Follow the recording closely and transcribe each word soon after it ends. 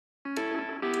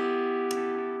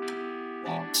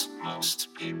what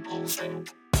most people think.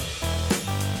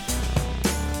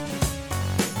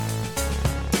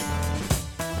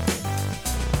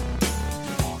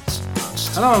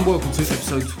 Hello and welcome to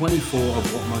episode 24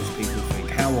 of What Most People Think.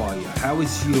 How are you? How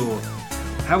is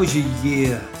your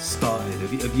year started?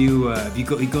 Have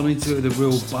you gone into it with a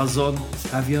real buzz on?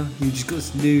 Have you? You just got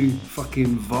this new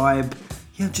fucking vibe?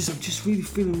 Yeah, I'm just really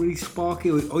feeling really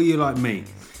sparky. Or you're like me.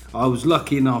 I was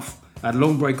lucky enough. I had a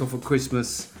long break off at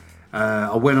Christmas.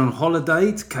 I went on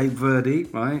holiday to Cape Verde.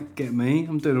 Right, get me?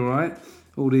 I'm doing all right.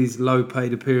 All these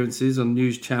low-paid appearances on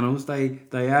news channels, they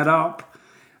add up.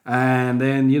 And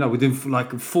then, within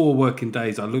like 4 working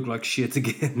days, I look like shit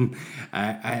again.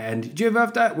 And do you ever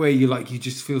have that where you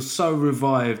just feel so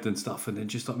revived and stuff, and then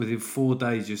just like within 4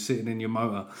 days, you're sitting in your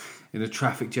motor in a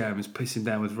traffic jam, it's pissing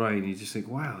down with rain. You just think,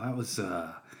 wow, that was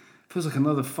feels like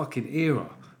another fucking era.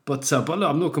 But look,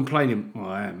 I'm not complaining. Well,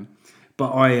 I am.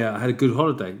 But I had a good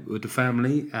holiday with the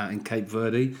family out in Cape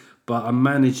Verde. But I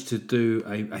managed to do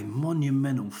a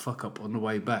monumental fuck up on the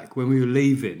way back when we were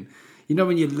leaving. You know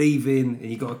when you're leaving and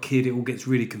you got a kid, it all gets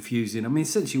really confusing. I mean,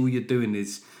 essentially all you're doing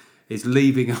is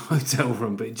leaving a hotel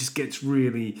room, but it just gets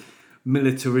really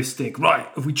militaristic. Right,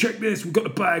 if we check this, we've got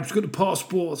the bags, we've got the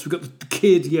passports, we've got the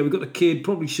kid. Yeah, we've got the kid.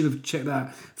 Probably should have checked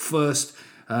that first.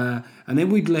 And then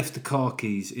we'd left the car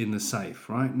keys in the safe,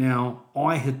 right? Now,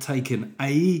 I had taken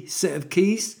a set of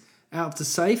keys out of the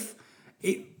safe.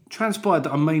 It transpired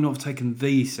that I may not have taken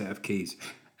the set of keys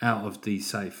out of the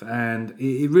safe. And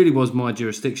it really was my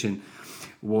jurisdiction.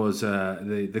 Was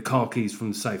the car keys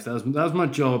from the safe. That was my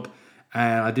job,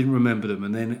 and I didn't remember them.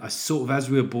 And then I sort of, as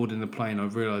we were boarding the plane, I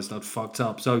realised I'd fucked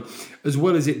up. So as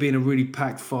well as it being a really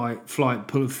packed flight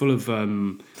full of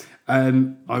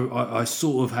I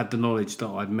sort of had the knowledge that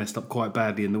I'd messed up quite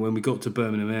badly, and that when we got to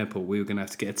Birmingham Airport, we were going to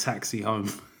have to get a taxi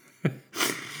home.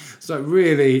 So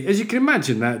really, as you can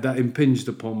imagine, that impinged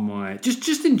upon my...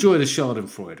 Just enjoy the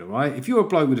Schadenfreude, all right? If you're a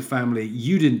bloke with a family,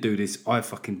 you didn't do this, I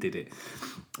fucking did it.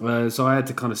 So I had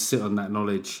to kind of sit on that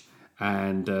knowledge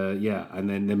and, and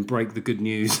then break the good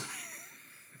news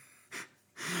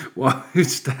while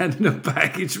standing at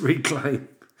baggage reclaim.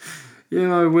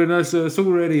 When it's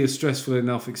already a stressful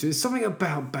enough experience. It's something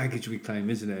about baggage reclaim,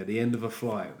 isn't it, at the end of a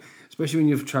flight? Especially when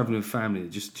you're travelling with family, it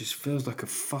just feels like a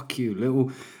fuck you,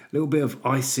 little bit of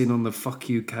icing on the fuck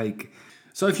you cake.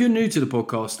 So if you're new to the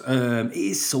podcast, it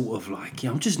is sort of like,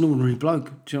 I'm just an ordinary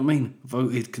bloke. Do you know what I mean?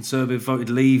 Voted Conservative, voted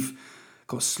Leave.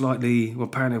 Apparently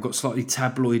I've got slightly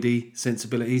tabloidy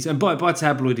sensibilities. And by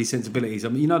tabloidy sensibilities, I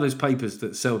mean, those papers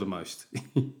that sell the most.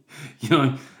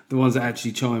 The ones that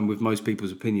actually chime with most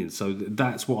people's opinions. So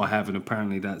that's what I have, and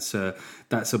apparently that's a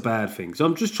bad thing. So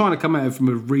I'm just trying to come at it from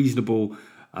a reasonable,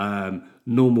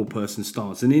 normal person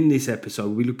stance. And in this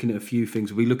episode, we're looking at a few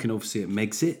things. We're looking obviously at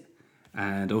Megxit,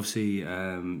 and obviously,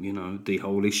 the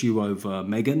whole issue over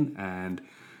Meghan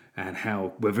and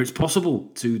how, whether it's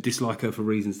possible to dislike her for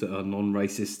reasons that are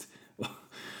non-racist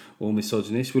or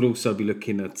misogynist. We'll also be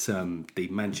looking at the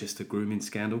Manchester grooming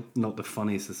scandal. Not the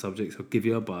funniest of subjects, I'll give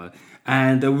you a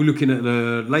and we're looking at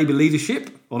the Labour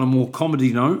leadership on a more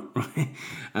comedy note.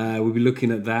 Right? We'll be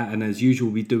looking at that, and as usual,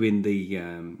 we'll be doing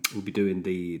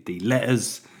the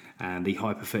letters and the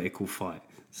hypothetical fight.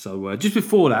 So just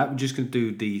before that, we're just going to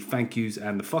do the thank yous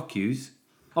and the fuck yous.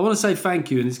 I want to say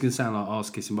thank you, and this is going to sound like arse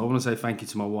kissing, but I want to say thank you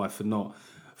to my wife for not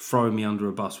throwing me under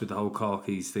a bus with the whole car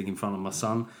keys thing in front of my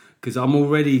son, because I'm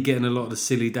already getting a lot of the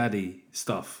silly daddy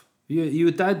stuff. You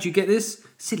a dad? Do you get this?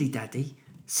 Silly daddy,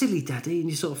 and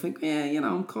you sort of think, yeah,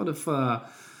 I'm kind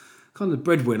of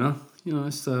breadwinner.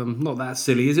 It's not that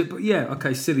silly, is it? But yeah,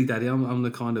 okay, silly daddy. I'm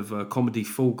the kind of comedy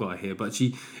fool guy here. But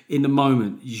in the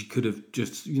moment, you could have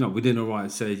just, within a right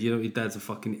said, your dad's a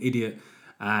fucking idiot.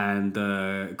 And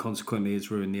consequently,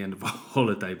 it's ruined the end of our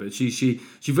holiday. But she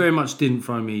very much didn't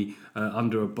throw me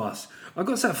under a bus. I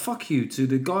got to say, fuck you to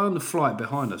the guy on the flight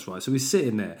behind us, right? So we're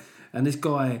sitting there, and this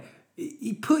guy,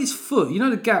 he put his foot,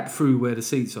 the gap through where the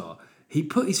seats are. He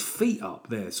put his feet up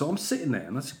there. So I'm sitting there,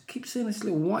 and I just keep seeing this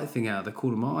little white thing out of the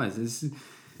corner of my eyes. It's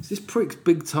this prick's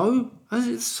big toe.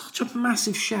 It's such a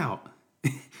massive shout,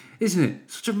 isn't it?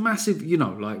 Such a massive,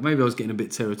 maybe I was getting a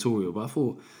bit territorial, but I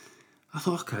thought,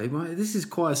 okay, right, this is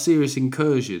quite a serious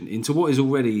incursion into what is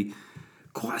already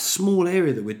quite a small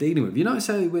area that we're dealing with.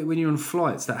 So when you're on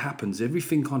flights, that happens.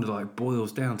 Everything kind of like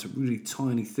boils down to really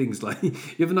tiny things. Like, you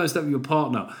ever notice that with your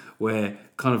partner, where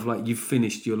kind of like you've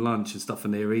finished your lunch and stuff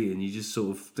and they're eating, you just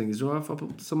sort of think, is it all right if I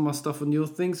put some of my stuff on your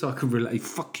thing so I can relate?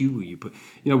 Fuck you, will you? But,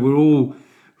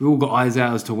 we've all got eyes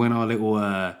out as to when our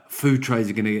little food trays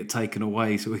are going to get taken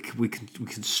away, so we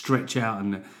can stretch out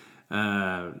and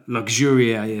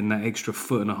luxuriate in that extra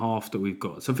foot and a half that we've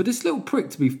got. So for this little prick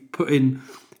to be putting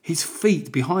his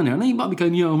feet behind her. I know you might be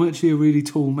going, I'm actually a really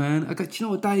tall man. I go, do you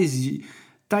know what that is?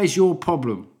 That is your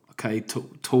problem, okay,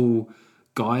 tall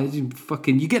guys. You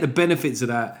get the benefits of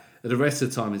that the rest of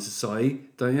the time in society,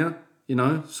 don't you? You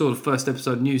know, saw the first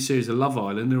episode of the new series of Love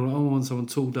Island. They were like, I want someone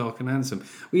tall, dark, and handsome.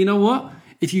 Well, you know what?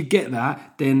 If you get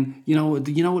that, then you know what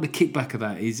the kickback of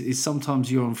that is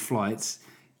sometimes you're on flights,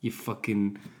 you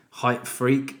fucking height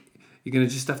freak. You're gonna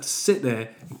just have to sit there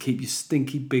and keep your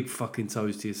stinky big fucking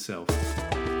toes to yourself.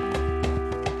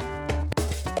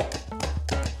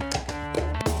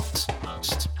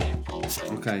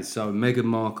 Okay, so Meghan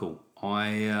Markle.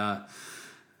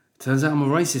 Turns out I'm a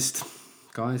racist,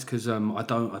 guys, because I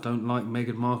don't like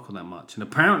Meghan Markle that much, and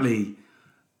apparently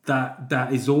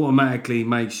that is automatically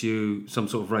makes you some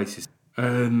sort of racist.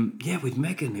 With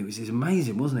Meghan, it was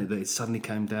amazing, wasn't it, that it suddenly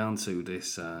came down to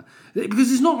this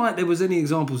because it's not like there was any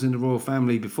examples in the royal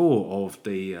family before of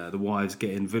the wives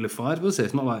getting vilified, was there?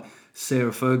 It's not like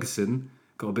Sarah Ferguson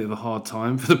got a bit of a hard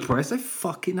time for the press. They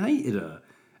fucking hated her.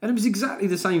 And it was exactly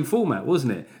the same format,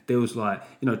 wasn't it? There was like,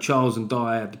 Charles and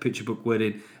Di at the picture book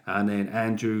wedding, and then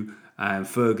Andrew and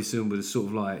Ferguson were sort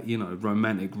of like,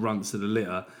 romantic runts of the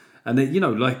litter. And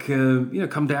then,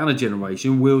 come down a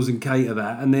generation, Wills and Kate are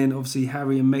that. And then obviously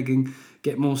Harry and Meghan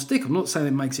get more stick. I'm not saying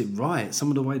it makes it right. Some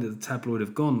of the way that the tabloid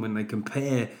have gone when they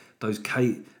compare those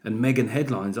Kate and Meghan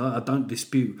headlines, I don't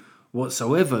dispute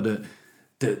whatsoever that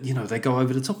they go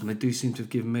over the top, and they do seem to have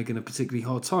given Meghan a particularly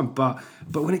hard time. But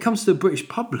when it comes to the British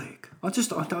public, I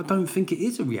don't think it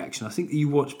is a reaction. I think that you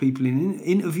watch people in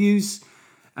interviews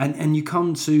and you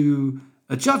come to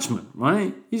a judgment,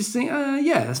 right? You just think,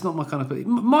 that's not my kind of thing.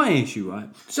 My issue, right?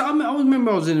 So I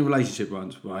remember I was in a relationship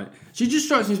once, right? She just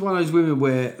strikes me as one of those women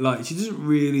where, like,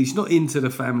 she's not into the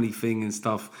family thing and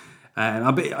stuff. And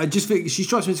I just think she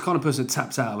strikes me as the kind of person that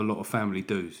taps out of a lot of family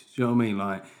dues. Do you know what I mean?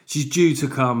 Like, she's due to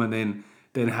come, and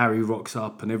then Harry rocks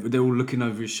up, and they're all looking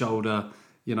over his shoulder.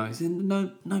 He's in,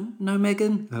 no,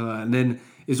 Meghan. And then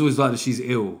it's always like that she's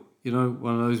ill.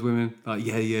 One of those women. Like,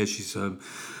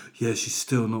 she's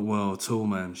still not well at all,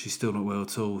 man. She's still not well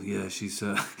at all. Yeah, she's...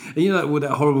 And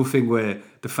that horrible thing where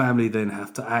the family then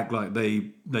have to act like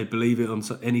they believe it on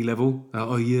any level.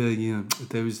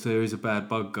 There is a bad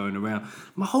bug going around.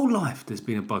 My whole life there's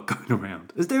been a bug going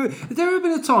around. Has there ever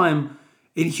been a time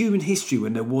in human history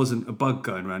when there wasn't a bug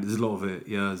going around? There's a lot of it.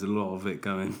 Yeah, there's a lot of it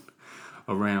going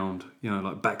around.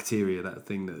 Like bacteria, that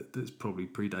thing that's probably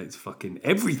predates fucking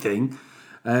everything.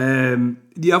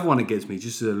 The other one that gets me,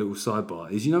 just as a little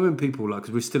sidebar, is when people, like,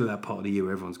 because we're still at that part of the year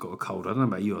where everyone's got a cold. I don't know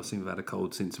about you, I think I've had a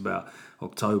cold since about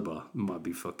October. It might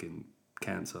be fucking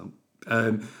cancer.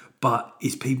 But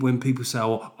it's when people say,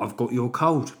 "Oh, I've got your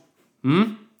cold."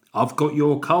 I've got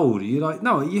your cold. You're like,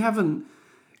 no, you haven't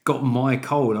got my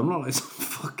cold. I'm not like some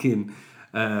fucking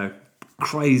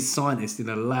crazed scientist in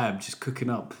a lab just cooking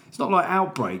up. It's not like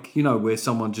Outbreak, where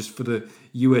someone just for the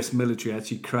US military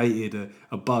actually created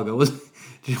a bug.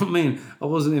 Do you know what I mean? I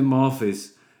wasn't in my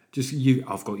office. Just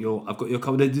I've got your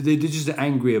cold. They're just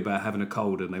angry about having a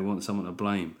cold and they want someone to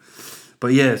blame.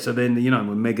 But yeah, so then, when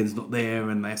Meghan's not there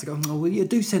and they have to go, oh, well, yeah,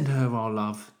 do send her our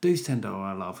love. Do send her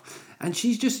our love. And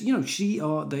she's just,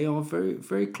 they are very,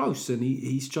 very close. And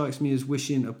he strikes me as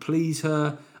wishing to please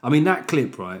her. I mean, that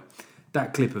clip, right?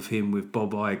 That clip of him with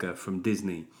Bob Iger from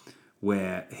Disney,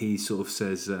 where he sort of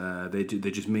says they're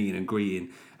just meeting and greeting.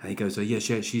 And he goes,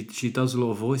 she does a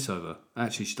lot of voiceover.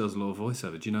 Actually, she does a lot of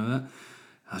voiceover. Do you know that?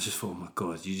 I just thought, oh my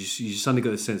God, you suddenly got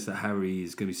the sense that Harry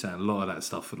is going to be saying a lot of that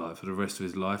stuff for the rest of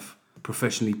his life.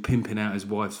 Professionally pimping out his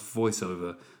wife's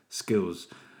voiceover skills.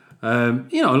 A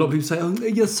lot of people say, oh,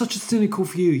 you're such a cynical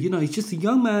view. He's just a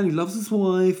young man who loves his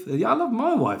wife. I love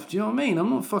my wife. Do you know what I mean? I'm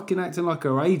not fucking acting like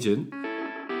her agent.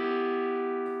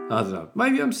 I don't know.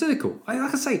 Maybe I'm cynical.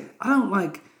 Like I say, I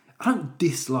don't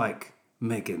dislike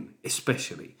Meghan,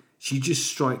 especially. She just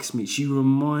strikes me. She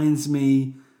reminds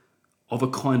me of a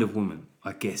kind of woman,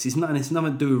 I guess. It's nothing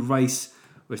to do with race,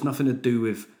 or it's nothing to do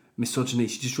with misogyny.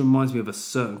 She just reminds me of a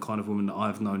certain kind of woman that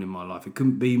I've known in my life. It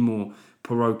couldn't be more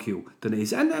parochial than it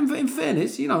is. And in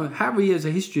fairness, Harry has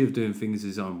a history of doing things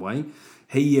his own way.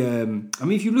 He,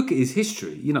 if you look at his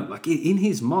history, like in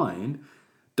his mind,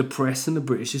 the press and the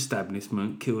British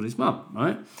establishment killed his mum,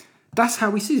 right? That's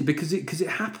how he sees it, because it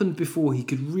happened before he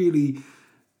could really,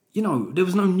 there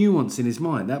was no nuance in his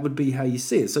mind. That would be how you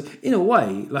see it. So in a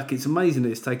way, like, it's amazing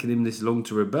that it's taken him this long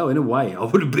to rebel. In a way, I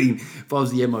would have been, if I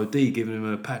was the MOD, giving him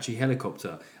an Apache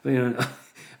helicopter. We're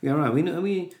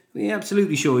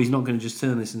absolutely sure he's not going to just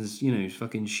turn this and,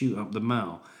 fucking shoot up the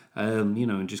Mall,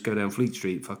 and just go down Fleet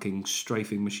Street, fucking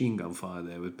strafing machine gun fire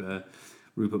there with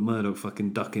Rupert Murdoch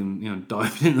fucking ducking,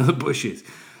 diving into the bushes.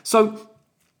 So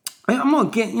I'm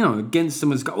not against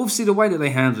them as obviously the way that they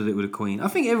handled it with the Queen. I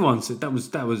think everyone said that was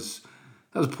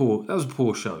poor. That was a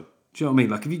poor show. Do you know what I mean?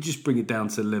 Like if you just bring it down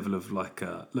to the level of like,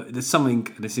 look, there's something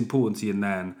that's important to your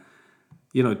nan.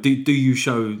 You know, do you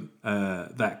show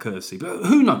that courtesy? But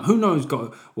who knows? Who knows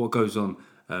what goes on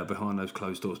behind those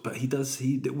closed doors? But he does.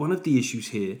 One of the issues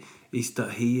here is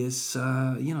that he is,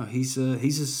 he's a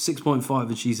 6.5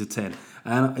 and she's a 10.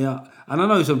 And I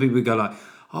know some people go like,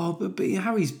 oh, but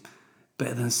Harry's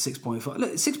better than 6.5.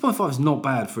 Look, 6.5 is not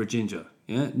bad for a ginger.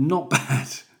 Yeah, not bad.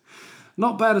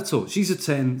 Not bad at all. She's a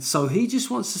 10, so he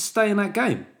just wants to stay in that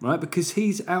game, right? Because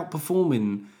he's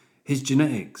outperforming his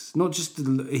genetics. Not just,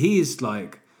 he is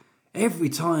like, every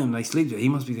time they sleep together, he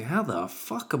must be thinking, how the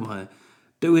fuck am I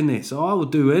doing this? Oh, I will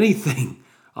do anything.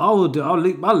 I'll leave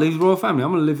the royal family.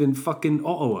 I'm going to live in fucking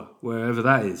Ottawa, wherever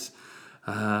that is.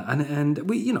 And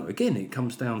we, again, it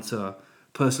comes down to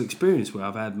personal experience where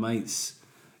I've had mates,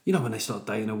 when they start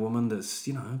dating a woman that's,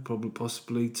 probably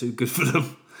possibly too good for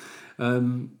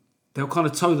them, they'll kind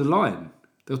of toe the line.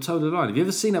 They'll toe the line. Have you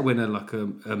ever seen that when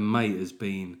a mate has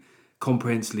been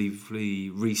comprehensively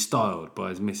restyled by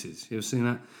his missus? You ever seen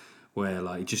that? Where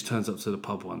like he just turns up to the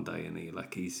pub one day and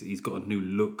he's got a new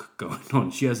look going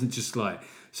on. She hasn't just like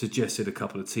suggested a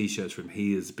couple of t-shirts for him.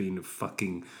 He has been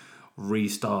fucking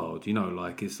restyled.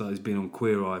 It's like he's been on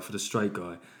Queer Eye for the straight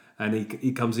guy. And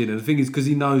he comes in, and the thing is, because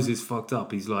he knows it's fucked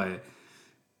up, he's like,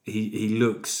 he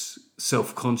looks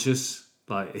self-conscious.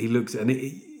 Like, he looks, and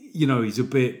he's a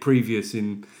bit previous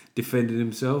in defending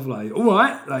himself. Like, all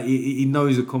right, like, he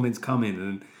knows the comments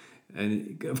coming,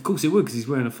 and of course it would, because he's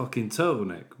wearing a fucking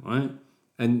turtleneck, right?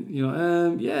 And,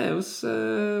 what's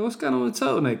going on with the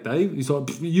turtleneck, Dave? He's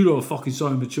like, you lot are fucking so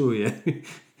immature, yeah?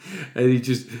 And he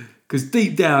just, because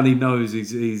deep down he knows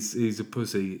he's a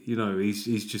pussy,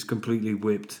 he's just completely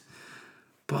whipped.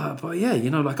 But yeah,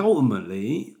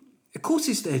 ultimately, of course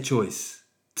it's their choice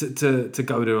to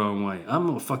go their own way. I'm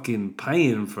not fucking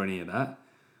paying for any of that.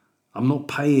 I'm not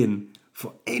paying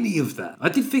for any of that. I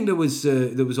did think that was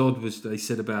odd was they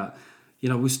said about,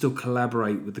 we'll still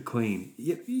collaborate with the Queen.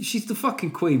 Yeah, she's the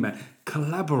fucking Queen, man.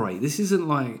 Collaborate. This isn't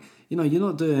like, you're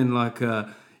not doing like,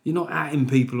 you're not atting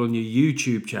people on your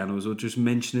YouTube channels or just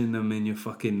mentioning them in your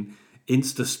fucking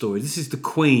Insta story. This is the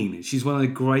Queen. She's one of the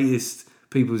greatest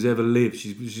people who's ever lived.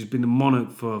 She's been a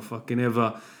monarch for fucking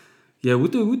ever. Yeah, we'll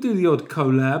do the odd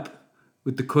collab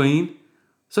with the Queen.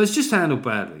 So it's just handled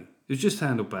badly. It's just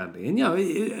handled badly. And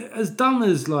as dumb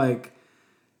as like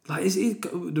is it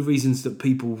the reasons that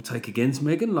people take against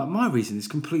Meghan? Like my reason is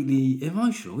completely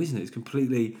emotional, isn't it? It's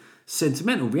completely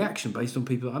sentimental reaction based on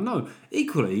people that I know.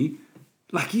 Equally,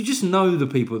 like you just know the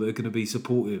people that are going to be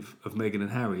supportive of Meghan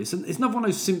and Harry. It's not one of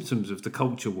those symptoms of the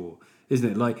culture war,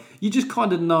 isn't it? Like you just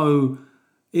kind of know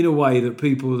in a way that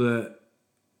people that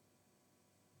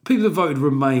voted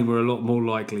Remain were a lot more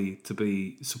likely to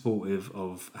be supportive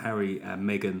of Harry and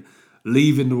Meghan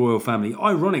leaving the royal family.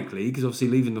 Ironically, because obviously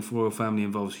leaving the royal family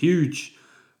involves huge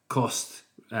cost,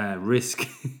 risk,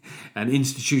 and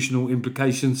institutional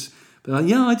implications. But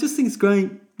I just think it's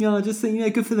great. I just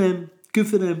think, good for them. Good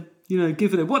for them. Good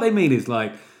for them. What they mean is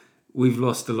like, we've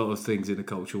lost a lot of things in the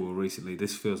culture war recently.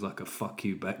 This feels like a fuck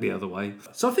you back the other way.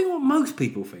 So I think what most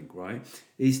people think, right,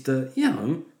 is that,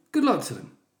 good luck to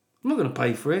them. I'm not going to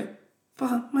pay for it,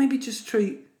 but maybe just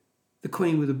treat the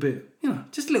Queen with a bit,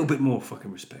 just a little bit more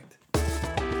fucking respect.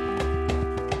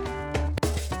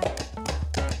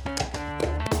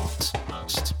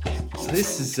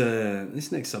 So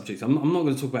this next subject, I'm not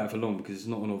going to talk about it for long because it's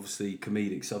not an obviously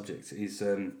comedic subject, is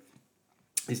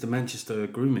the Manchester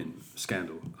grooming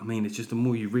scandal. I mean, it's just the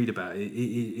more you read about it,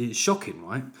 it's shocking,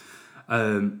 right?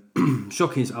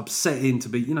 Shocking, it's upsetting to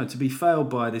be failed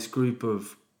by this group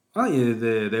of,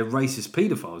 they're racist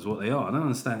paedophiles, what they are. I don't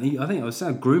understand. I think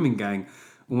a grooming gang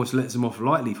almost lets them off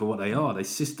lightly for what they are. They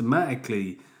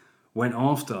systematically went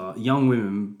after young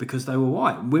women because they were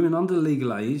white. Women under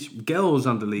legal age, girls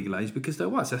under legal age because they're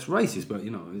white. So that's racist. But,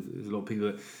 there's a lot of people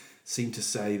that seem to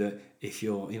say that if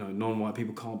you're, non-white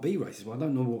people can't be racist. Well, I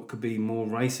don't know what could be more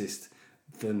racist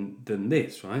than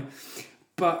this, right?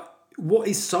 But what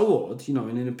is so odd,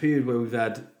 and in a period where we've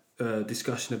had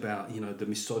discussion about, the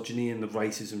misogyny and the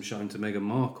racism shown to Meghan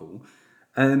Markle,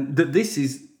 that this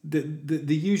is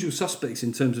the usual suspects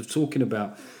in terms of talking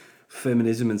about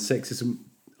feminism and sexism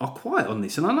are quiet on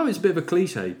this. And I know it's a bit of a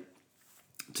cliche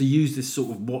to use this sort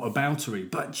of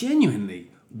whataboutery, but genuinely,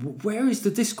 where is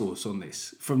the discourse on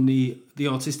this from the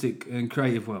artistic and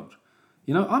creative world?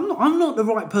 I'm not the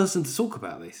right person to talk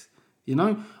about this.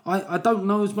 I don't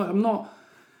know as much. I'm not.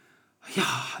 Yeah,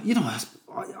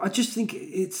 I just think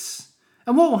it's.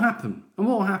 And what will happen? And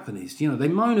what will happen is, they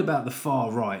moan about the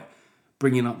far right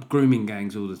bringing up grooming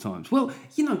gangs all the time. Well,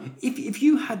 if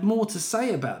you had more to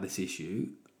say about this issue,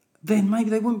 then maybe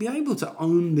they wouldn't be able to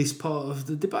own this part of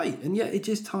the debate. And yet it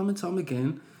just time and time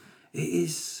again, it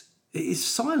is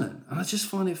silent. And I just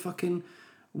find it fucking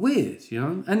weird,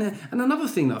 And another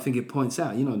thing that I think it points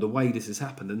out, the way this has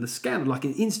happened and the scandal, like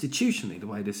institutionally, the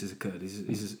way this has occurred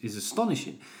is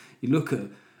astonishing. You look at,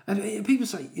 and people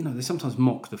say, they sometimes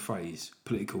mock the phrase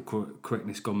political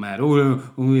correctness gone mad. Oh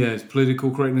yeah, it's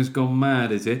political correctness gone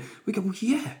mad, is it? We go, well,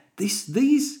 yeah,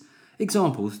 these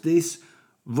examples, this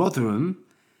Rotherham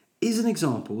is an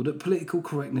example that political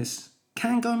correctness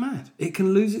can go mad. It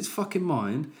can lose its fucking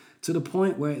mind to the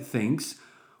point where it thinks,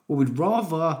 well, we'd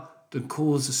rather than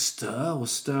cause a stir or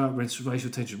stir up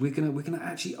racial tension, we're gonna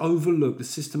actually overlook the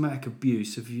systematic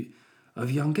abuse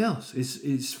of young girls.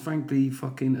 It's frankly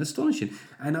fucking astonishing.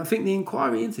 And I think the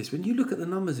inquiry into this, when you look at the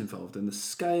numbers involved and the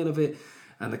scale of it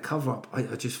and the cover-up, I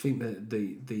just think that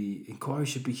the inquiry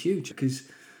should be huge because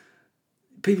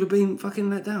people are being fucking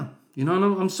let down. And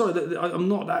I'm sorry that I'm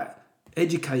not that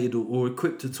educated or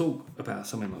equipped to talk about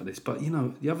something like this. But,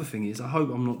 the other thing is I hope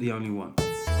I'm not the only one.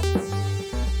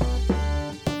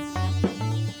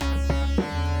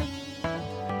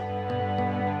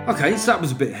 Okay, so that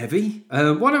was a bit heavy.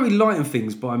 Why don't we lighten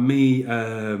things by me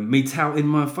touting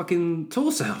my fucking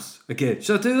tour sales again?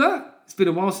 Should I do that? It's been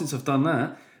a while since I've done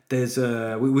that. There's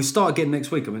we start again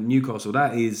next week. I'm at Newcastle.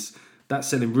 That's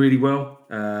selling really well.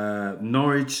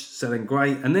 Norwich selling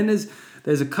great, and then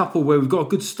there's a couple where we've got a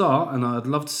good start, and I'd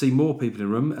love to see more people in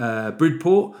the room.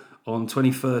 Bridport on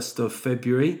 21st of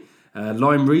February.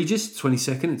 Lyme Regis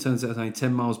 22nd. It turns out there's only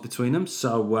 10 miles between them,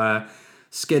 so.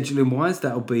 Scheduling wise,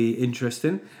 that'll be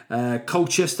interesting.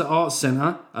 Colchester Arts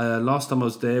Centre. Last time I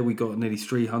was there, we got nearly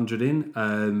 300 in.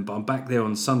 But I'm back there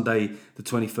on Sunday, the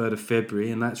 23rd of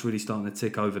February, and that's really starting to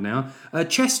tick over now.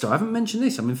 Chester, I haven't mentioned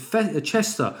this. I'm in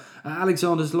Chester at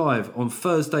Alexander's Live on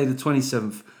Thursday, the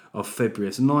 27th of February.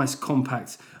 It's a nice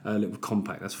compact,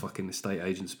 that's fucking estate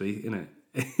agent speak, isn't it?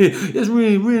 It's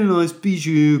really, really nice,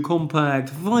 bijou, compact,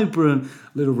 vibrant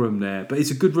little room there. But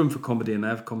it's a good room for comedy, and they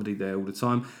have comedy there all the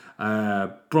time.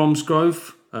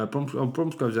 Bromsgrove.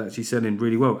 Bromsgrove's actually selling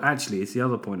really well. Actually, it's the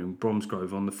other point in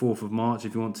Bromsgrove on the 4th of March.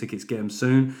 If you want tickets, get them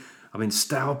soon. I'm in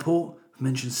Stourport. I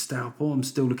mentioned Stourport. I'm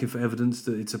still looking for evidence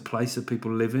that it's a place that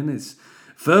people live in. It's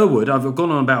Verwood. I've gone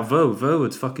on about Verwood.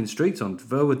 Verwood's fucking streets on.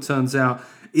 Verwood turns out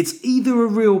it's either a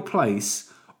real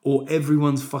place or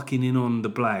everyone's fucking in on the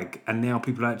blag. And now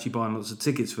people are actually buying lots of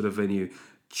tickets for the venue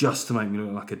just to make me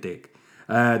look like a dick.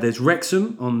 There's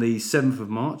Wrexham on the 7th of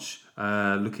March.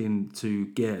 Looking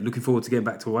forward to getting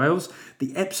back to Wales.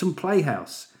 The Epsom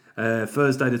Playhouse,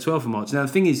 Thursday the 12th of March. Now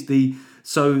the thing is, the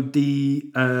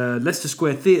Leicester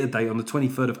Square Theatre date on the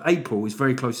 23rd of April is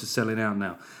very close to selling out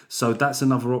now. So that's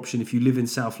another option if you live in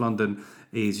South London.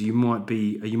 Is you might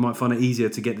find it easier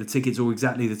to get the tickets or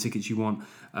exactly the tickets you want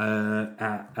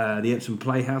at the Epsom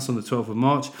Playhouse on the 12th of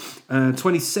March.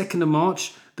 22nd of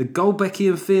March, the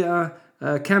Gulbenkian Theatre.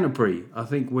 Canterbury, I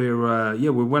think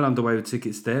we're well underway with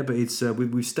tickets there, but it's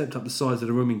we've stepped up the size of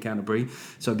the room in Canterbury,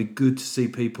 so it'd be good to see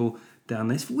people down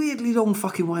there. It's a weirdly long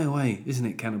fucking way away, isn't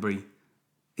it, Canterbury?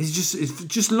 It's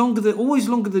just always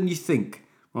longer than you think,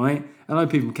 right? I know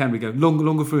people in Canterbury go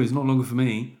longer for you, it's not longer for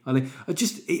me. I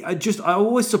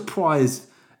always surprised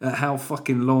at how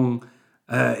fucking long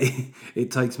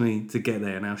it takes me to get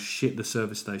there and how shit the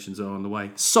service stations are on the way.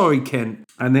 Sorry, Kent.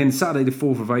 And then Saturday the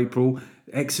 4th of April,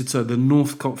 Exeter, the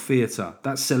Northcote Theatre.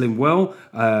 That's selling well.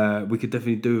 We could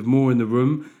definitely do with more in the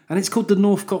room. And it's called the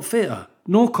Northcote Theatre.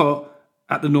 Northcote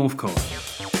at the Northcote.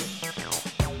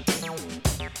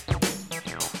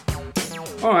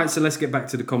 All right, so let's get back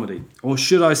to the comedy. Or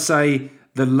should I say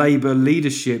the Labour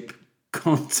leadership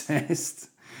contest?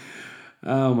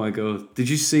 Oh my God! Did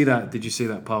you see that? Did you see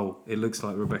that poll? It looks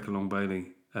like Rebecca Long Bailey.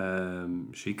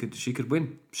 She could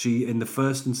win. She in the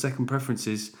first and second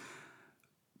preferences,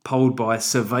 polled by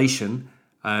Servation,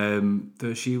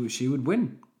 that she would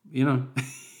win.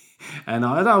 And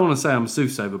I don't want to say I'm a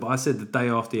soothsayer, but I said the day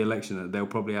after the election that they'll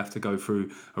probably have to go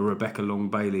through a Rebecca Long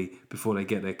Bailey before they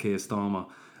get their Keir Starmer.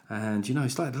 And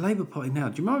it's like the Labour Party now.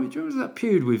 Do you remember that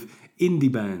period with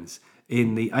indie bands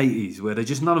in the 80s where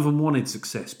none of them wanted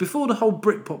success? Before the whole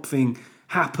Britpop thing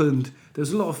happened, there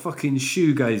was a lot of fucking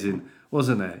shoegazing,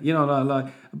 wasn't there?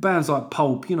 Like bands like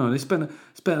Pulp, they spent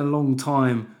a long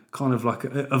time kind of like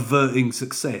averting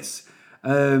success.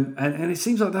 And it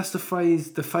seems like that's the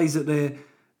phase that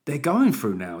they're going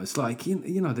through now. It's like,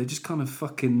 they're just kind of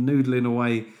fucking noodling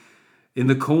away in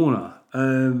the corner.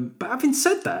 But having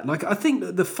said that, like I think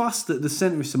that the fuss that the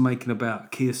centrists are making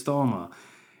about Keir Starmer,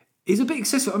 He's a bit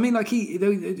excessive. I mean, like they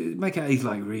make out he's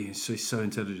like really so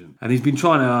intelligent, and he's been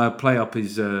trying to play up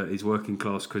his working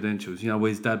class credentials. You know, where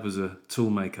his dad was a tool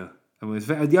maker, and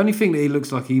the only thing that he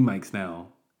looks like he makes now,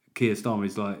 Keir Starmer,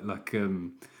 is like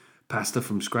pasta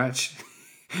from scratch.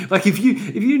 Like if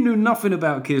you knew nothing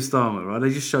about Keir Starmer, right? They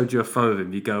just showed you a photo of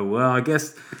him. You go, well, I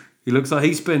guess he looks like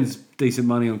he spends decent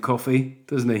money on coffee,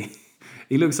 doesn't he?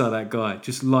 He looks like that guy.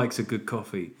 Just likes a good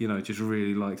coffee. You know, just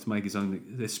really likes to make his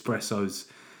own espressos.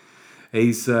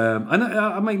 He's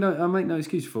I make no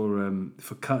excuse for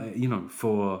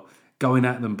going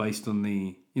at them based on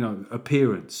the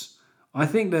appearance. I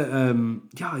think that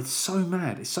it's so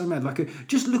mad. It's so mad. Like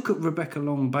just look at Rebecca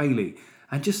Long Bailey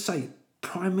and just say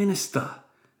Prime Minister.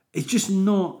 It's just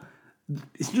not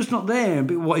there.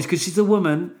 But what is because she's a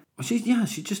woman. She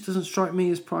just doesn't strike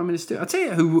me as Prime Minister. I'll tell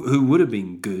you who would have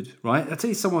been good, right? I'll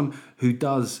tell you someone who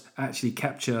does actually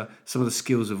capture some of the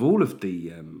skills of all of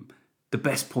the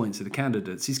best points of the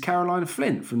candidates is Caroline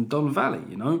Flint from Don Valley,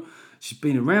 you know. She's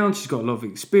been around, she's got a lot of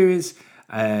experience.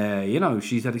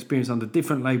 She's had experience under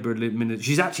different Labour administrations.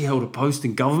 She's actually held a post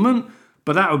in government,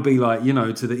 but that would be like,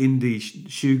 to the indie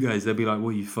shoegaze, they'd be like,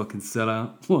 what, you fucking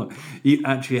sellout? What? You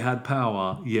actually had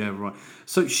power? Yeah, right.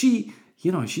 So she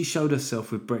showed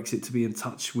herself with Brexit to be in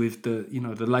touch with the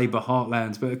Labour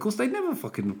heartlands, but of course they never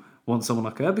fucking want someone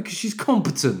like her because she's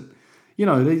competent.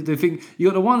 They think you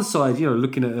got the one side,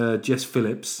 looking at Jess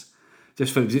Phillips. The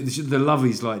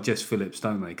lovies like Jess Phillips,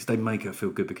 don't they? Because they make her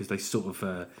feel good because they sort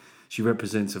of she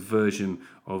represents a version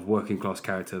of working class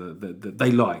character that they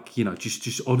like.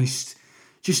 Just honest,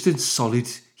 just and solid.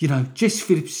 Jess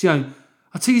Phillips. I'll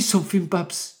tell you something,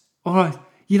 Babs. All right,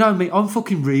 you know me. I'm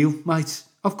fucking real, mate.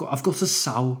 I've got a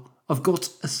soul. I've got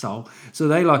a soul. So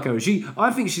they like her.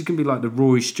 I think she's gonna be like the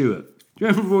Rory Stewart. Do you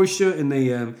remember Rory Stewart in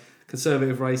the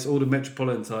Conservative race? All the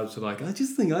metropolitan types were like, I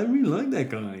just think I really like that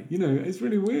guy. It's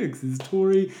really weird because he's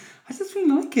Tory. I just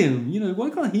really like him. Why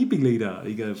can't he be leader?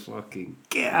 You go, fucking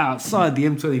get outside the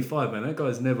M25, man. That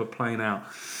guy's never playing out.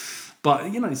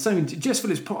 But Jess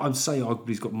Phillips, I'd say arguably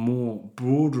has got more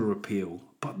broader appeal.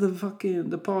 But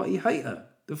the party hate her.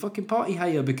 The fucking party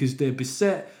hate her because they're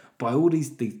beset by all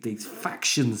these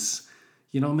factions.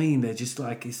 You know what I mean? They're just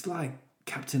like, it's like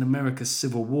Captain America's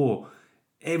Civil War.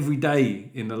 Every day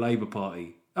in the Labour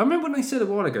Party. I remember when they said a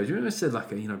while ago, do you remember they said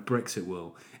Brexit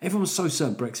will? Everyone was so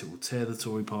certain Brexit will tear the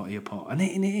Tory party apart. And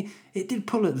it did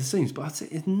pull at the seams, but I'd say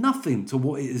it's nothing to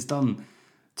what it has done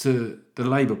to the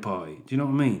Labour Party. Do you know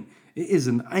what I mean? It is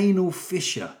an anal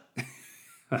fissure.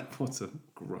 What's a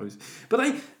gross.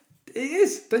 But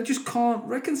they just can't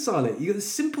reconcile it. The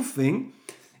simple thing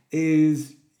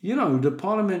is, the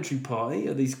parliamentary party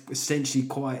are these essentially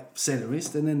quite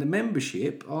centrist, and then the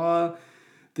membership are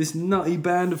this nutty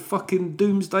band of fucking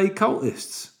doomsday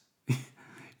cultists.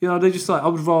 They're just like,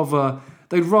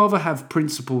 they'd rather have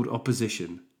principled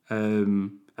opposition.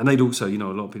 And they'd also, a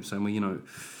lot of people saying, well,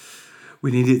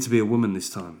 we need it to be a woman this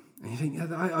time. And you think,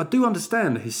 I do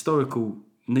understand the historical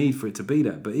need for it to be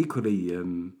that, but equally,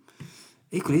 isn't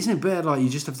it better like you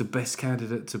just have the best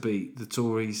candidate to beat the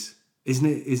Tories? Isn't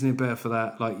it better for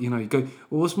that? Like, you go,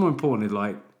 well, what's more important?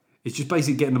 Like, it's just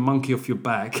basically getting the monkey off your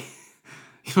back.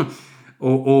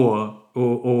 Or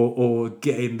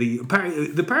getting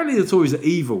apparently the Tories are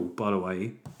evil, by the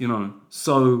way,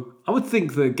 So I would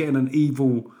think that getting an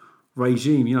evil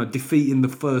regime, defeating the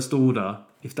First Order,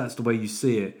 if that's the way you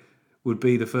see it, would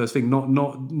be the first thing.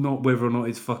 Not whether or not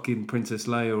it's fucking Princess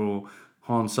Leia or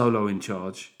Han Solo in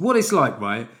charge. What it's like,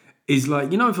 right, is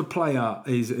like, if a player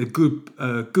is a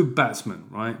good batsman,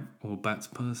 right, or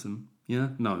batsperson,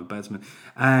 batsman,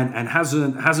 and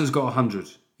hasn't got 100.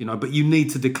 But you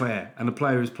need to declare, and the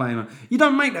player is playing on. You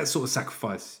don't make that sort of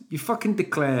sacrifice. You fucking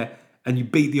declare and you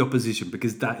beat the opposition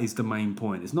because that is the main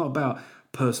point. It's not about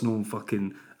personal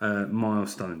fucking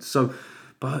milestones. So,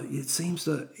 but it seems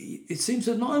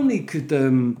that not only could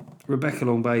Rebecca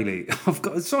Long Bailey, look,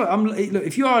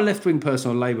 if you are a left wing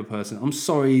person or a Labour person, I'm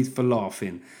sorry for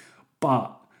laughing,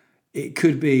 but it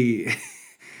could be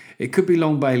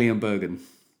Long Bailey and Bergen.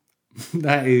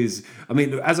 That is, I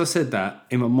mean, as I said that,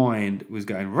 in my mind was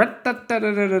going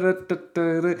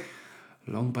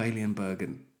Long Bailey and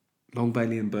Bergen.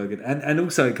 And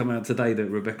also it came out today that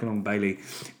Rebecca Long Bailey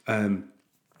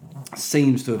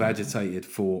seems to have agitated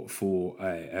for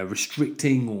a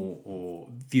restricting or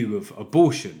view of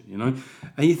abortion,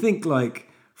 And you think, like,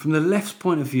 from the left's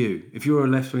point of view, if you're a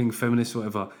left-wing feminist or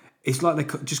whatever, it's like they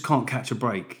just can't catch a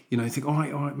break. You think, all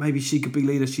right, maybe she could be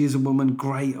leader. She is a woman,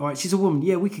 great. All right, she's a woman.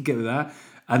 Yeah, we could get with that.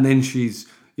 And then she's,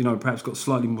 perhaps got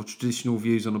slightly more traditional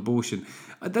views on abortion.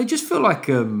 They just feel like,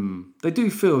 they do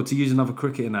feel, to use another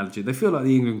cricket analogy, they feel like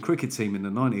the England cricket team in the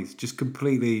 90s, just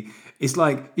completely, it's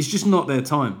like, it's just not their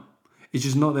time. It's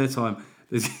just not their time.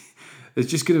 There's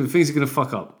just things are going to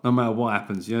fuck up no matter what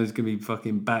happens. There's going to be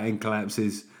fucking batting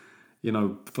collapses,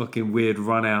 fucking weird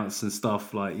run-outs and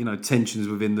stuff, like, tensions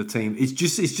within the team. It's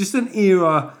just an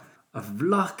era of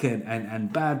luck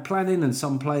and bad planning, and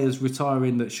some players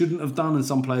retiring that shouldn't have done, and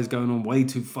some players going on way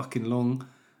too fucking long,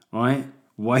 right?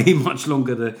 Way much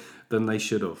longer than they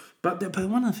should have. But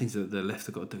one of the things that the left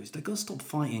have got to do is they've got to stop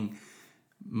fighting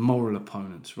moral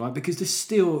opponents, right? Because there's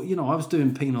still, I was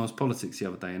doing Penar's Politics the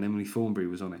other day and Emily Thornberry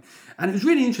was on it. And it was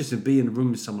really interesting being in a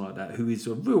room with someone like that who is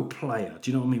a real player. Do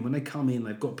you know what I mean? When they come in,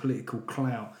 they've got political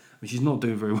clout. I mean, she's not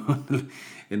doing very well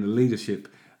in the leadership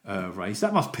race.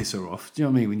 That must piss her off. Do you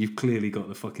know what I mean? When you've clearly got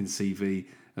the fucking CV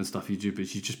and stuff you do, but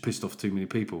she's just pissed off too many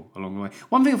people along the way.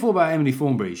 One thing I thought about Emily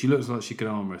Thornberry, she looks like she could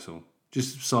arm wrestle.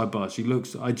 Just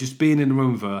sidebar, I just being in the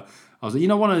room with her, I was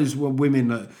like, one of those women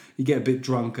that you get a bit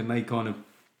drunk and they kind of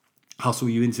hustle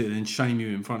you into it and shame you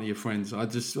in front of your friends.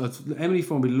 Emily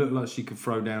Thornberry looked like she could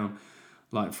throw down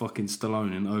like fucking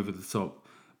Stallone and over the top.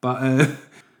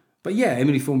 But yeah,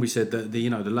 Emily Thornberry said that the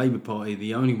Labour Party,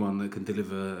 the only one that can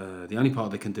deliver, the only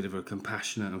party that can deliver a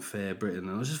compassionate and fair Britain.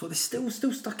 And I just thought they're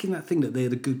still stuck in that thing that they're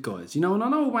the good guys, And I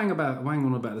know I wang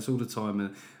on about this all the time, and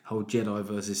the whole Jedi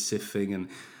versus Sith thing,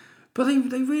 but they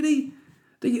really.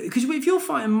 Because if you're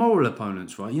fighting moral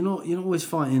opponents, right, you're not always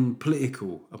fighting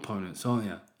political opponents, aren't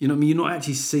you? You know what I mean? You're not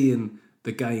actually seeing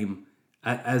the game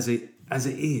as it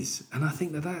is, and I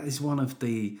think that is one of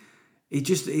the.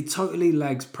 It totally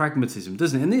lags pragmatism,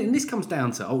 doesn't it? And this comes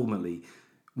down to ultimately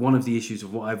one of the issues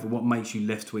of what makes you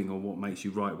left wing or what makes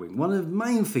you right wing. One of the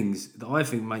main things that I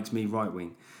think makes me right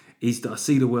wing is that I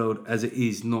see the world as it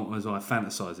is, not as I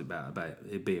fantasise about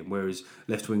it being. Whereas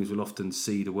left-wingers will often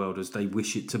see the world as they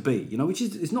wish it to be, which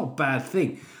is it's not a bad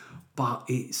thing. But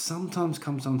it sometimes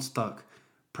comes unstuck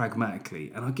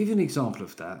pragmatically. And I'll give you an example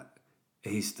of that,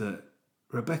 is that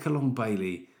Rebecca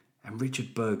Long-Bailey and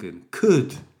Richard Bergen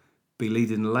could be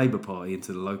leading the Labour Party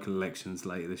into the local elections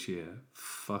later this year.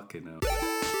 Fucking hell.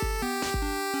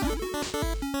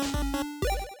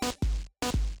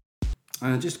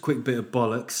 Just a quick bit of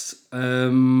bollocks.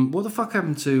 What the fuck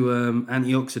happened to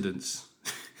antioxidants?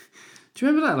 Do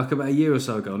you remember that? Like about a year or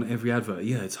so ago on every advert.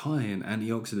 Yeah, it's high in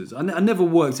antioxidants. I never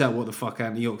worked out what the fuck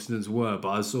antioxidants were, but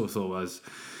I sort of thought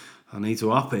I need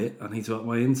to up it. I need to up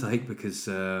my intake because,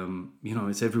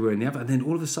 it's everywhere in the advert. And then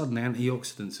all of a sudden,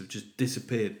 antioxidants have just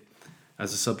disappeared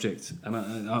as a subject. And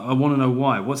I want to know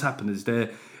why. What's happened?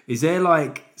 Is there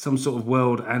like some sort of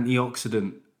world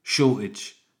antioxidant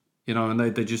shortage? And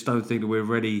they just don't think that we're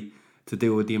ready to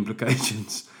deal with the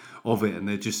implications of it, and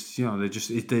they're just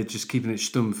keeping it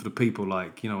stum for the people,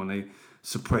 like when they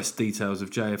suppress details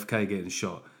of JFK getting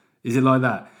shot. Is it like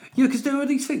that? Because there are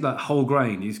these things like whole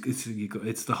grain.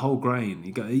 It's the whole grain.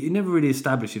 You never really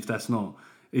establish if that's not.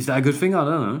 Is that a good thing? I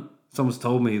don't know. Someone's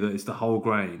told me that it's the whole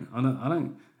grain.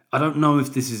 I don't know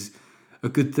if this is a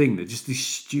good thing. They're just these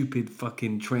stupid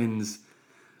fucking trends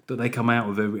that they come out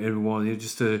with every while.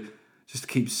 Just to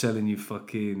keep selling you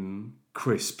fucking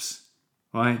crisps,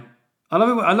 right? I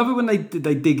love it when they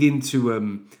dig into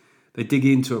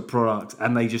a product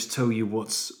and they just tell you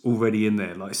what's already in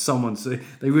there. Like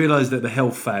they realise that the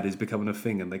health fad is becoming a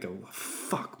thing, and they go,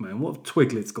 "Fuck, man, what have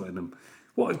Twiglets got in them?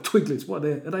 What are Twiglets? What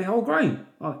are they whole grain?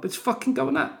 Let's fucking go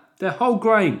on that. They're whole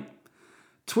grain.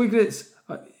 Twiglets.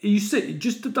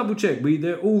 Just to double check,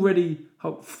 they're already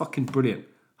fucking brilliant.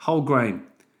 Whole grain.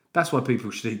 That's why people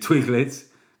should eat Twiglets.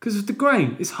 Because of the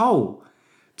grain, it's whole.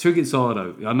 Twiglets are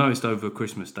though. I noticed over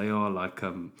Christmas they are like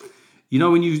when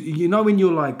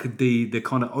you're like the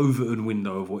kind of Overton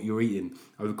window of what you're eating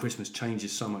over Christmas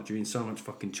changes so much. You're eating so much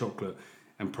fucking chocolate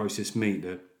and processed meat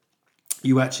that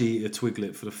you actually eat a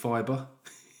Twiglet for the fibre.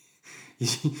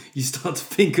 You start to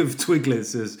think of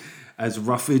Twiglets as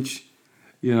roughage.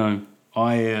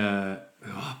 I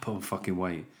put on fucking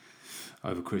weight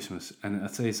over Christmas, and I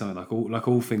tell you something, like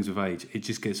all things with age, it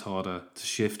just gets harder to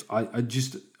shift. I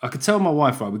could tell my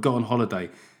wife, right, we got on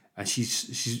holiday and she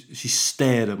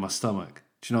stared at my stomach.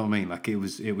 Do you know what I mean? Like it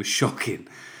was shocking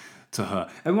to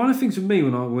her. And one of the things with me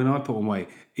when I put on weight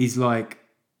is like,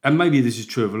 and maybe this is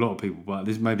true of a lot of people, but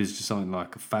maybe it's just something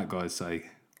like a fat guy say,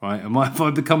 right? And if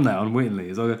I become that unwittingly,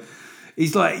 it's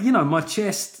like, my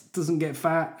chest doesn't get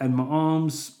fat and my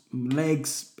arms,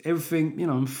 legs, everything,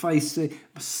 my face, my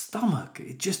stomach,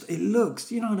 it looks,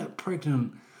 that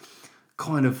pregnant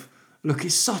kind of look.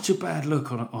 It's such a bad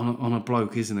look on a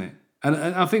bloke, isn't it? And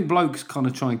I think blokes kind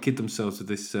of try and kid themselves with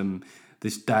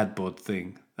this dad bod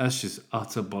thing. That's just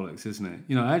utter bollocks, isn't it?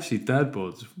 You know, actually, dad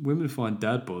bods. Women find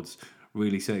dad bods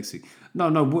really sexy.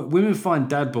 No, women find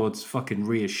dad bods fucking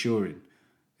reassuring.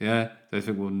 Yeah, they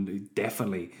think, well,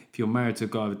 definitely, if you're married to a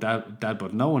guy with dad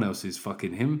bod, no one else is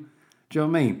fucking him. Do you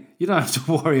know what I mean? You don't have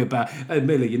to worry about.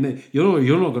 Admittedly,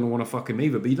 you're not going to want to fuck him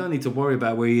either, but you don't need to worry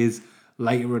about where he is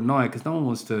later at night because no one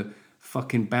wants to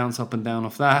fucking bounce up and down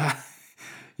off that.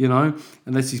 You know,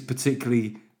 unless he's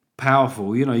particularly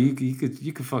powerful. You know, you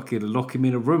could fucking lock him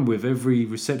in a room with every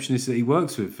receptionist that he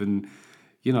works with, and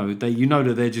you know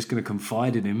that they're just going to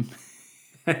confide in him.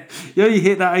 You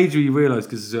hit that age where you realise,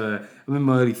 because I'm in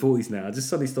my early 40s now, I just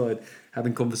suddenly started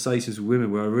having conversations with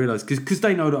women where I realised, because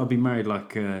they know that I've been married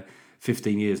like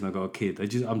 15 years and I've got a kid,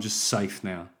 I'm just safe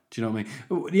now. Do you know what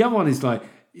I mean? The other one is like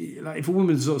if a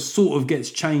woman sort of gets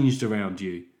changed around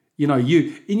you, you know,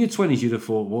 you in your 20s you'd have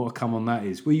thought, what a come on that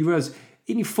is. Well, you realise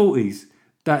in your 40s,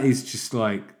 that is just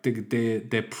like,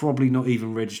 they're probably not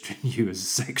even registering you as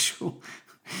sexual.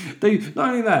 They not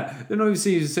only that, they're not even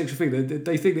seeing it as a sexual thing.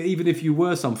 They think that even if you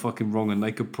were some fucking wrong, and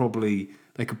they could probably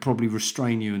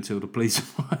restrain you until the police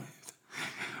arrived,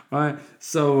 right?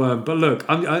 So, but look,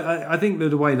 I think that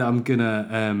the way that I'm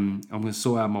gonna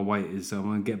sort out my weight is I'm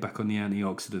gonna get back on the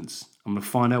antioxidants. I'm gonna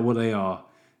find out what they are,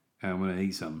 and I'm gonna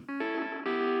eat some.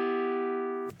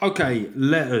 Okay,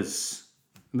 letters.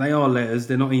 They are letters.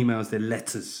 They're not emails. They're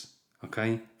letters.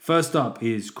 Okay. First up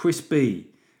is Chris B.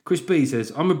 Chris B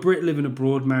says, I'm a Brit living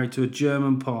abroad, married to a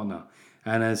German partner.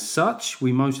 And as such,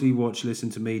 we mostly listen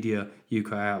to media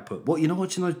UK output. What, you're not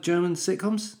watching those German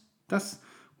sitcoms?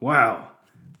 Wow.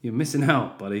 You're missing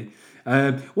out, buddy.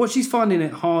 What she's finding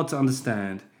it hard to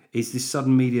understand is this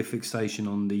sudden media fixation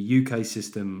on the UK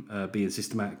system being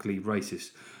systematically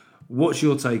racist. What's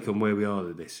your take on where we are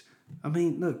with this? I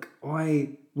mean, look,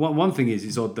 one thing is,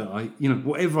 it's odd that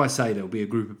whatever I say, there'll be a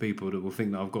group of people that will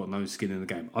think that I've got no skin in the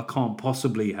game. I can't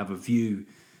possibly have a view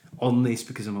on this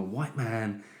because I'm a white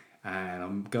man and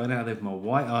I'm going out there with my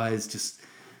white eyes, just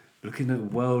looking at the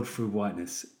world through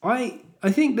whiteness. I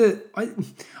think that I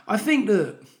just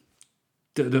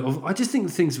think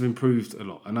that things have improved a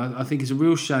lot, and I think it's a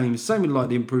real shame. Same with like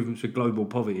the improvements with global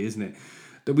poverty, isn't it?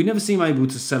 That we never seem able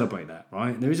to celebrate that,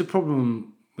 right? There is a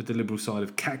problem with the liberal side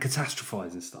of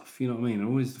catastrophising stuff, you know what I mean?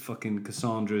 Always the fucking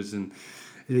Cassandras, and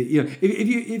you know,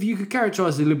 if you could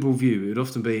characterise the liberal view, it would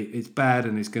often be it's bad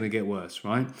and it's going to get worse,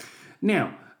 right?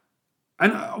 Now,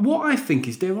 and what I think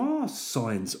is there are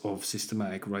signs of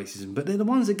systematic racism, but they're the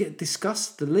ones that get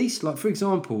discussed the least. Like, for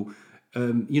example,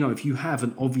 if you have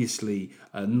an obviously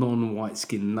non-white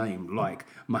skin name like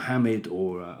Mohammed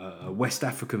or a West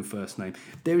African first name,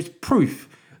 there is proof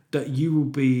that you will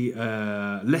be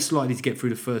less likely to get through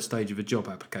the first stage of a job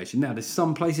application. Now, there's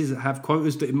some places that have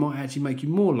quotas that it might actually make you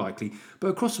more likely, but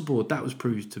across the board, that was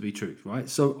proved to be true, right?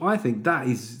 So I think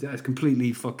that's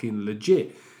completely fucking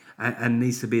legit and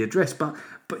needs to be addressed. But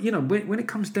you know, when it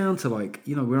comes down to, like,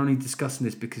 you know, we're only discussing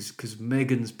this because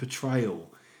Meghan's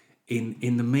portrayal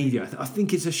in the media, I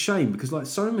think it's a shame because, like,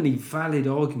 so many valid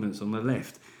arguments on the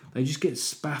left, they just get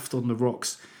spaffed on the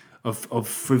rocks of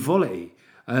frivolity.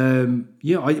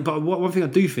 But one thing I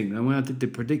do think, and when I did the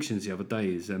predictions the other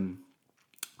day, is I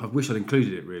wish I'd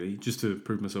included it really, just to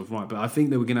prove myself right. But I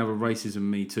think that we're going to have a racism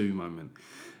Me Too moment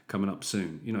coming up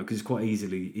soon, you know, because it's quite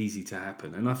easy to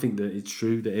happen. And I think that it's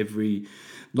true that every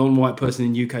non-white person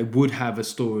in the UK would have a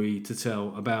story to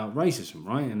tell about racism,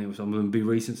 right? And some of them be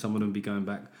recent, some of them be going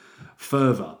back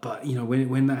further. But, you know,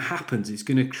 when that happens, it's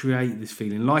going to create this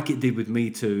feeling, like it did with Me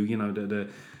Too, you know, that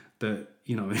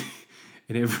you know,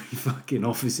 in every fucking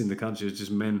office in the country, it's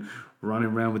just men running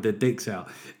around with their dicks out.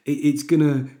 It's going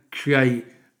to create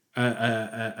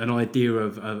an idea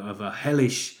of a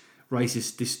hellish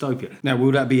racist dystopia. Now,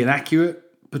 will that be an accurate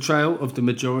portrayal of the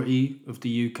majority of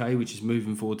the UK, which is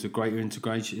moving forward to greater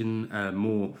integration,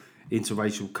 more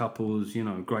interracial couples, you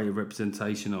know, greater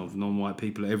representation of non-white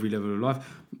people at every level of life?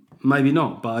 Maybe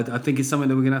not, but I think it's something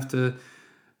that we're going to have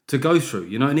to go through,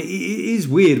 you know. And it is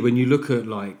weird when you look at,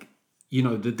 like, you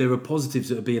know, that there are positives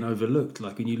that are being overlooked.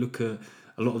 Like when you look at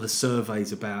a lot of the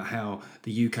surveys about how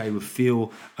the UK would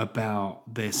feel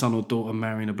about their son or daughter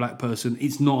marrying a black person,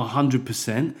 it's not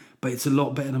 100%, but it's a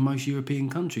lot better than most European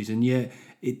countries. And yet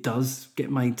it does get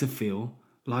made to feel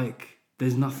like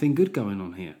there's nothing good going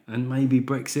on here. And maybe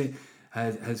Brexit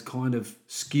has kind of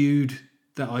skewed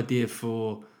that idea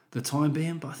for the time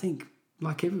being. But I think,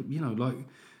 like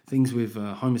things with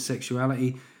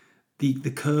homosexuality,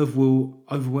 the curve will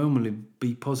overwhelmingly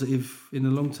be positive in the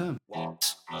long term.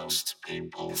 What most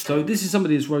people think. So this is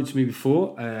somebody that's wrote to me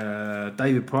before,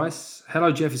 David Price.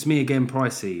 Hello, Jeff. It's me again,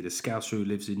 Pricey, the Scouser who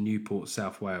lives in Newport,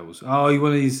 South Wales. Oh, you're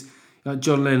one of these Like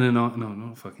John Lennon, no,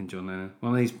 not fucking John Lennon.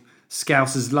 One of these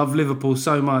Scousers love Liverpool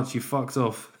so much, you fucked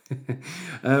off.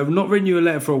 Not written you a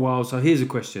letter for a while, so here's a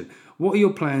question. What are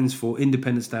your plans for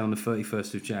Independence Day on the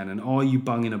 31st of Jan? And are you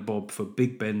bunging a bob for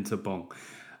Big Ben to bong?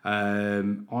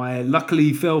 I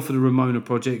luckily fell for the Ramona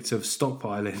project of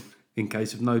stockpiling in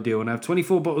case of no deal, and I have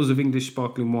 24 bottles of English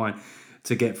sparkling wine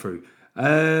to get through.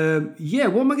 Yeah,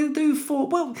 what am I going to do for?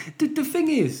 Well, the thing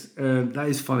is, that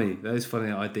is funny. That is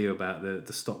funny idea about the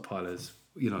stockpilers.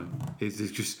 You know, it's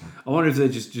just. I wonder if they're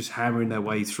just hammering their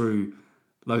way through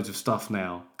loads of stuff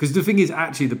now. Because the thing is,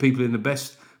 actually, the people in the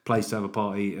best place to have a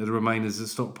party are the Remainers that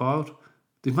stockpiled.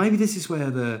 Maybe this is where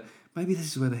the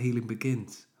healing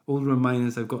begins. All the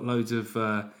Remainers, they've got loads of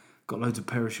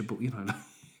perishable.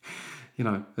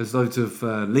 There's loads of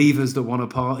leavers that want a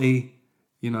party.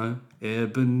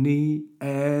 Ebony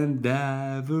and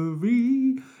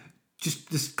ivory.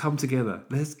 Just come together.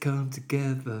 Let's come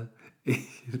together.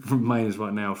 Remainers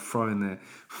right now throwing their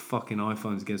fucking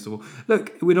iPhones against the wall.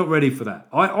 Look, we're not ready for that.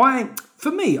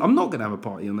 For me, I'm not going to have a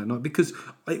party on that night because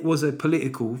it was a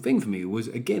political thing for me. It was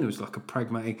like a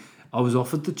pragmatic. I was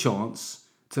offered the chance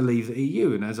to leave the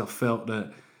EU, and as I felt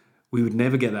that we would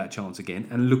never get that chance again,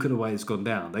 and look at the way it's gone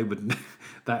down. They would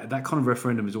that kind of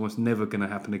referendum is almost never going to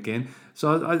happen again.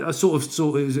 So I sort of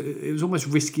saw it was almost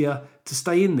riskier to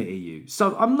stay in the EU.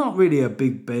 So I'm not really a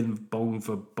big Ben Bong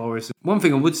for Boris. One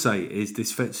thing I would say is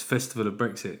this festival of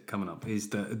Brexit coming up is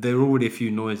that there are already a few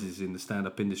noises in the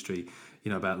stand-up industry,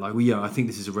 about like, I think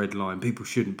this is a red line. People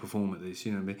shouldn't perform at this.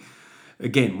 You know what I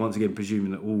mean? Once again,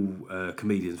 presuming that all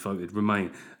comedians voted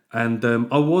Remain. And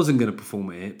I wasn't going to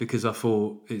perform it because I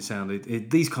thought these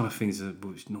kind of things are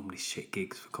normally shit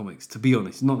gigs for comics, to be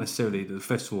honest. Not necessarily the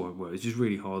festival where it's just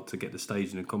really hard to get the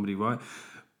stage in a comedy right.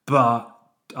 But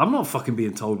I'm not fucking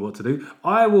being told what to do.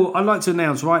 I'd like to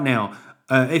announce right now,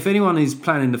 if anyone is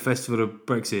planning the festival of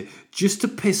Brexit, just to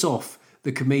piss off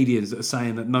the comedians that are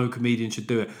saying that no comedian should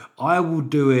do it, I will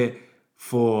do it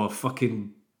for a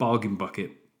fucking bargain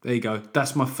bucket. There you go.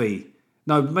 That's my fee.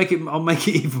 No, I'll make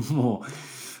it even more.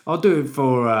 I'll do it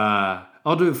for a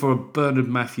Bernard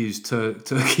Matthews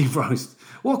turkey roast.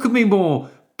 What could be more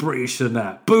British than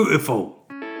that? Beautiful.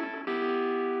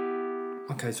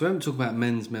 Okay, so we haven't talked about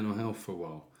men's mental health for a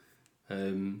while,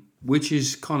 which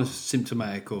is kind of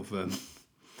symptomatic of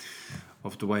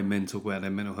the way men talk about their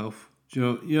mental health.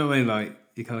 Do you know what I mean? Like,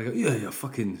 you kind of go, yeah, I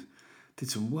fucking did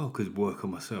some good work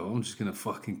on myself. I'm just gonna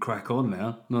fucking crack on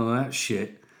now. None of that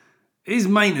shit. It's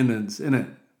maintenance, isn't it?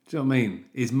 Do you know what I mean?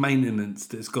 It's maintenance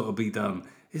that's got to be done.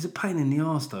 It's a pain in the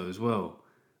arse though as well.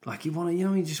 Like you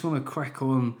just want to crack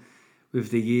on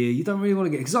with the year. You don't really want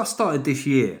to get, because I started this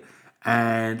year,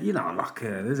 and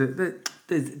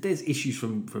there's issues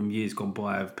from years gone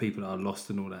by of people that are lost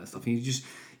and all that stuff. And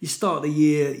you start the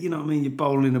year, you know what I mean? You're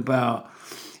bowling about.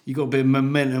 You got a bit of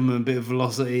momentum and a bit of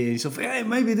velocity, and you sort of think, hey,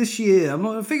 maybe this year I'm not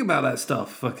going to think about that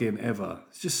stuff fucking ever.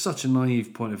 It's just such a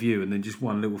naive point of view, and then just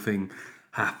one little thing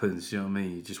happens, you know what I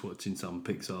mean? You're just watching some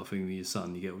Pixar thing with your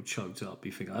son, you get all choked up.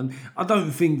 You think, I don't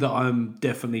think that I'm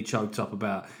definitely choked up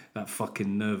about that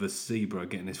fucking nervous zebra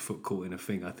getting his foot caught in a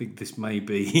thing. I think this may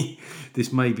be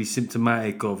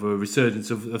symptomatic of a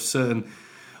resurgence of certain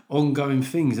ongoing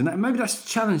things, and maybe that's the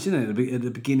challenge, isn't it? At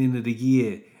the beginning of the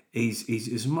year is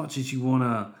as much as you want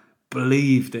to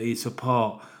believe that it's a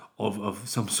part of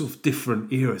some sort of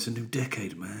different era. It's a new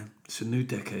decade, man. It's a new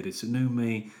decade. It's a new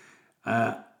me.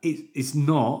 It's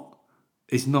not.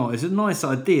 It's a nice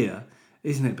idea,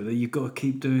 isn't it? But you've got to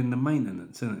keep doing the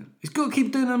maintenance, isn't it? It's got to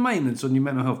keep doing the maintenance on your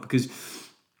mental health, because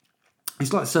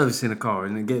it's like servicing a car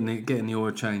and getting the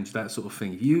oil changed, that sort of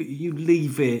thing. You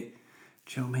leave it.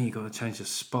 Do you know what I mean? You got to change the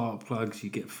spark plugs. You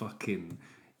get fucking,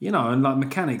 and like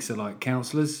mechanics are like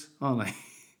counsellors, aren't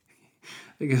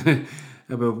they?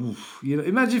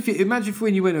 Imagine if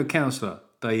when you went to a counsellor,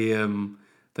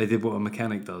 they did what a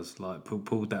mechanic does, like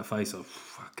pulled that face off.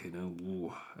 Fucking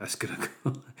hell, that's gonna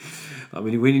go. Like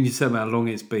when you tell them how long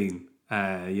it's been,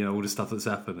 all the stuff that's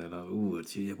happened, they're like, all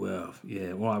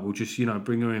right, we'll just,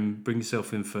 bring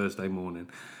yourself in Thursday morning,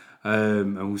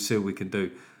 and we'll see what we can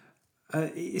do.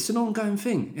 It's an ongoing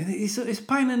thing. It's a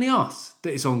pain in the ass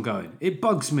that it's ongoing. It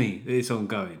bugs me that it's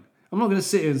ongoing. I'm not going to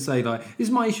sit here and say, like, this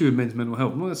is my issue with men's mental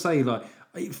health. I'm not going to say, like,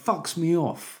 it fucks me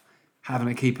off having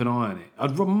to keep an eye on it.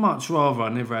 I'd much rather I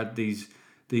never had these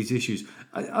issues.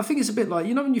 I think it's a bit like,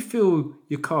 when you fill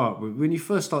your car up, when you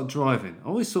first start driving, I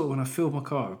always thought when I filled my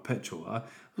car up with petrol, I was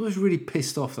always really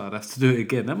pissed off that I'd have to do it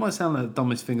again. That might sound like the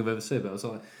dumbest thing I've ever said, but I was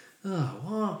like, oh,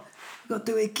 what? I've got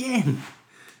to do it again.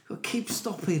 I've got to keep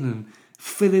stopping and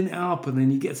filling it up, and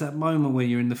then you get to that moment where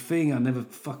you're in the thing. I never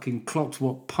fucking clocked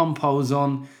what pump I was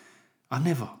on. I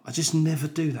just never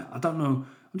do that. I don't know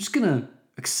I'm just going to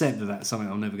accept that that's something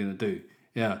I'm never going to do.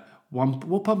 Yeah.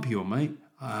 What pump are you on, mate?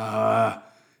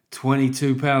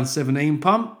 £22.17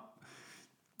 pump.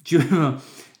 Do you ever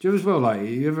as well, like,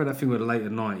 you ever had that thing where late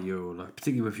at night, you're like,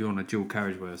 particularly if you're on a dual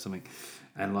carriageway or something,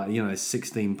 and like, you know, there's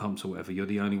 16 pumps or whatever, you're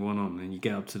the only one on, and you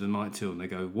get up to the night till and they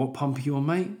go, what pump are you on,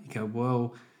 mate? You go,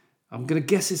 well, I'm going to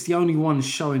guess it's the only one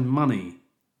showing money,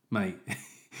 mate.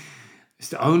 It's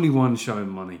the only one showing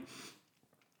money.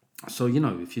 So, you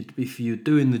know, if you're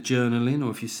doing the journaling or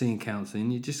if you're seeing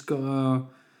counselling, you just got to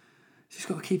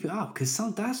keep it up, because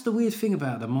that's the weird thing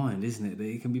about the mind, isn't it? That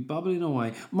it can be bubbling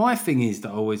away. My thing is that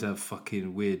I always have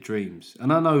fucking weird dreams.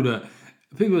 And I know that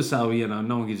people say, oh, you know,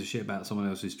 no one gives a shit about someone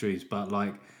else's dreams. But,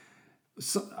 like,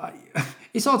 it's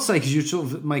hard to say because you're sort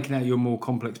of making out you're a more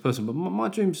complex person. But my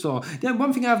dreams are... Yeah,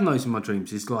 one thing I've noticed in my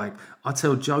dreams is, like, I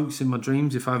tell jokes in my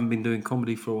dreams if I haven't been doing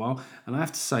comedy for a while. And I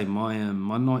have to say, my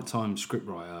nighttime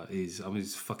scriptwriter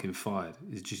is fucking fired.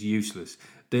 It's just useless.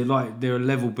 They're a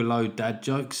level below dad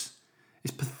jokes.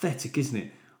 It's pathetic, isn't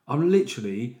it? I'm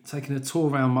literally taking a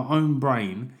tour around my own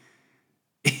brain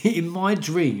in my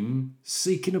dream,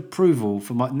 seeking approval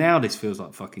for my... Now this feels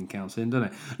like fucking counselling,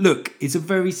 doesn't it? Look, it's a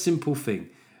very simple thing.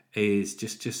 Is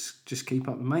just keep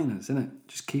up the maintenance, isn't it?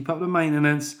 Just keep up the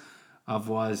maintenance.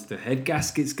 Otherwise, the head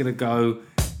gasket's going to go.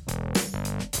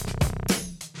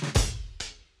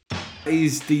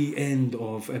 Is the end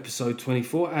of episode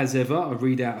 24. As ever, I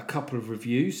read out a couple of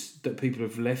reviews that people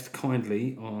have left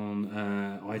kindly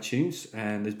on iTunes,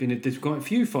 and there's quite a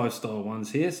few 5-star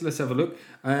ones here, so let's have a look.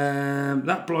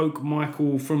 That bloke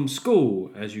Michael from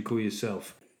school, as you call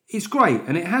yourself, it's great,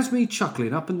 and it has me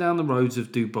chuckling up and down the roads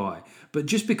of Dubai. But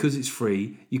just because it's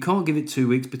free, you can't give it 2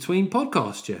 weeks between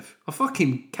podcasts, Jeff.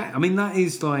 I mean, that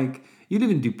is like, you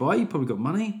live in Dubai, you probably got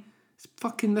money.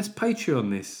 Let's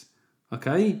Patreon this.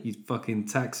 Okay, you fucking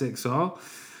tax XR.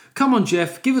 Come on,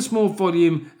 Jeff, give us more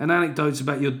volume and anecdotes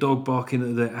about your dog barking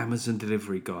at the Amazon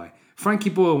delivery guy. Frankie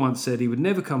Boyle once said he would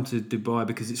never come to Dubai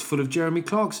because it's full of Jeremy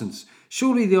Clarksons.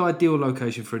 Surely the ideal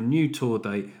location for a new tour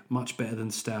date, much better than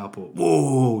Stourport.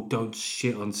 Whoa, don't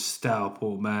shit on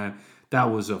Stourport, man.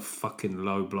 That was a fucking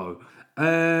low blow.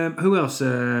 Who else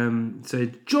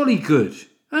said Jolly Good?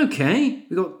 Okay,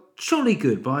 we got Jolly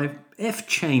Good by F.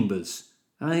 Chambers.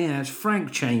 Oh yeah, it's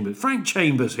Frank Chambers. Frank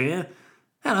Chambers here.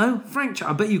 Hello, Frank.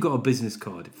 I bet you've got a business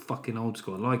card. Fucking old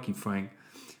school. I like you, Frank.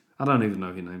 I don't even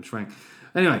know if your name's Frank.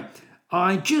 Anyway,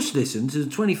 I just listened to the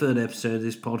 23rd episode of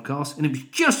this podcast, and it was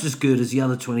just as good as the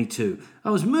other 22. I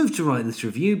was moved to write this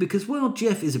review because, well,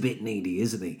 Jeff is a bit needy,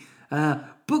 isn't he?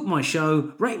 Book my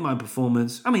show, rate my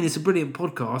performance. I mean, it's a brilliant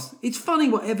podcast. It's funny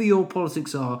whatever your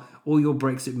politics are or your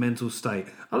Brexit mental state.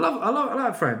 I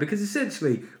like Frank because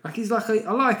essentially, like, he's like,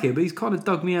 I like it, but he's kind of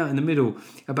dug me out in the middle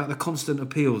about the constant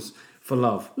appeals for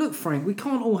love. Look, Frank, we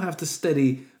can't all have the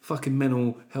steady fucking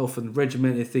mental health and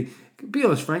regimented thing. Be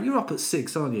honest, Frank, you're up at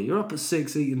 6, aren't you? You're up at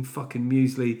 6 eating fucking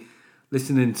muesli,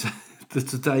 listening to the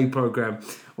Today programme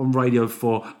on Radio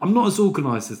 4. I'm not as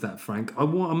organised as that, Frank. I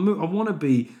want to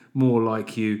be more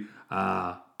like you,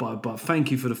 but thank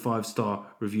you for the 5-star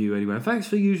review anyway. And thanks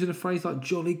for using a phrase like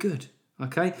jolly good.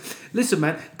 Okay, listen,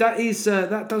 man.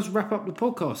 That does wrap up the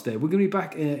podcast. There, we're going to be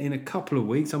back in a couple of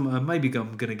weeks. Maybe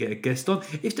I'm going to get a guest on.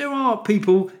 If there are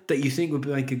people that you think would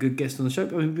make a good guest on the show,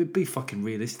 I mean, be fucking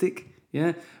realistic.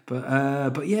 Yeah,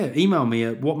 but yeah, email me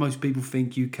at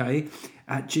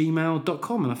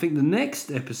whatmostpeoplethinkuk@gmail.com, and I think the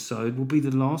next episode will be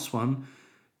the last one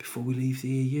before we leave the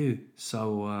EU.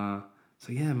 So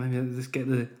yeah, maybe let's get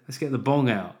the bong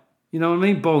out. You know what I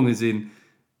mean? Bong as in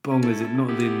not in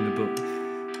the book.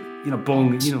 You know,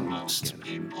 bong. You know. Most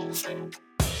people think.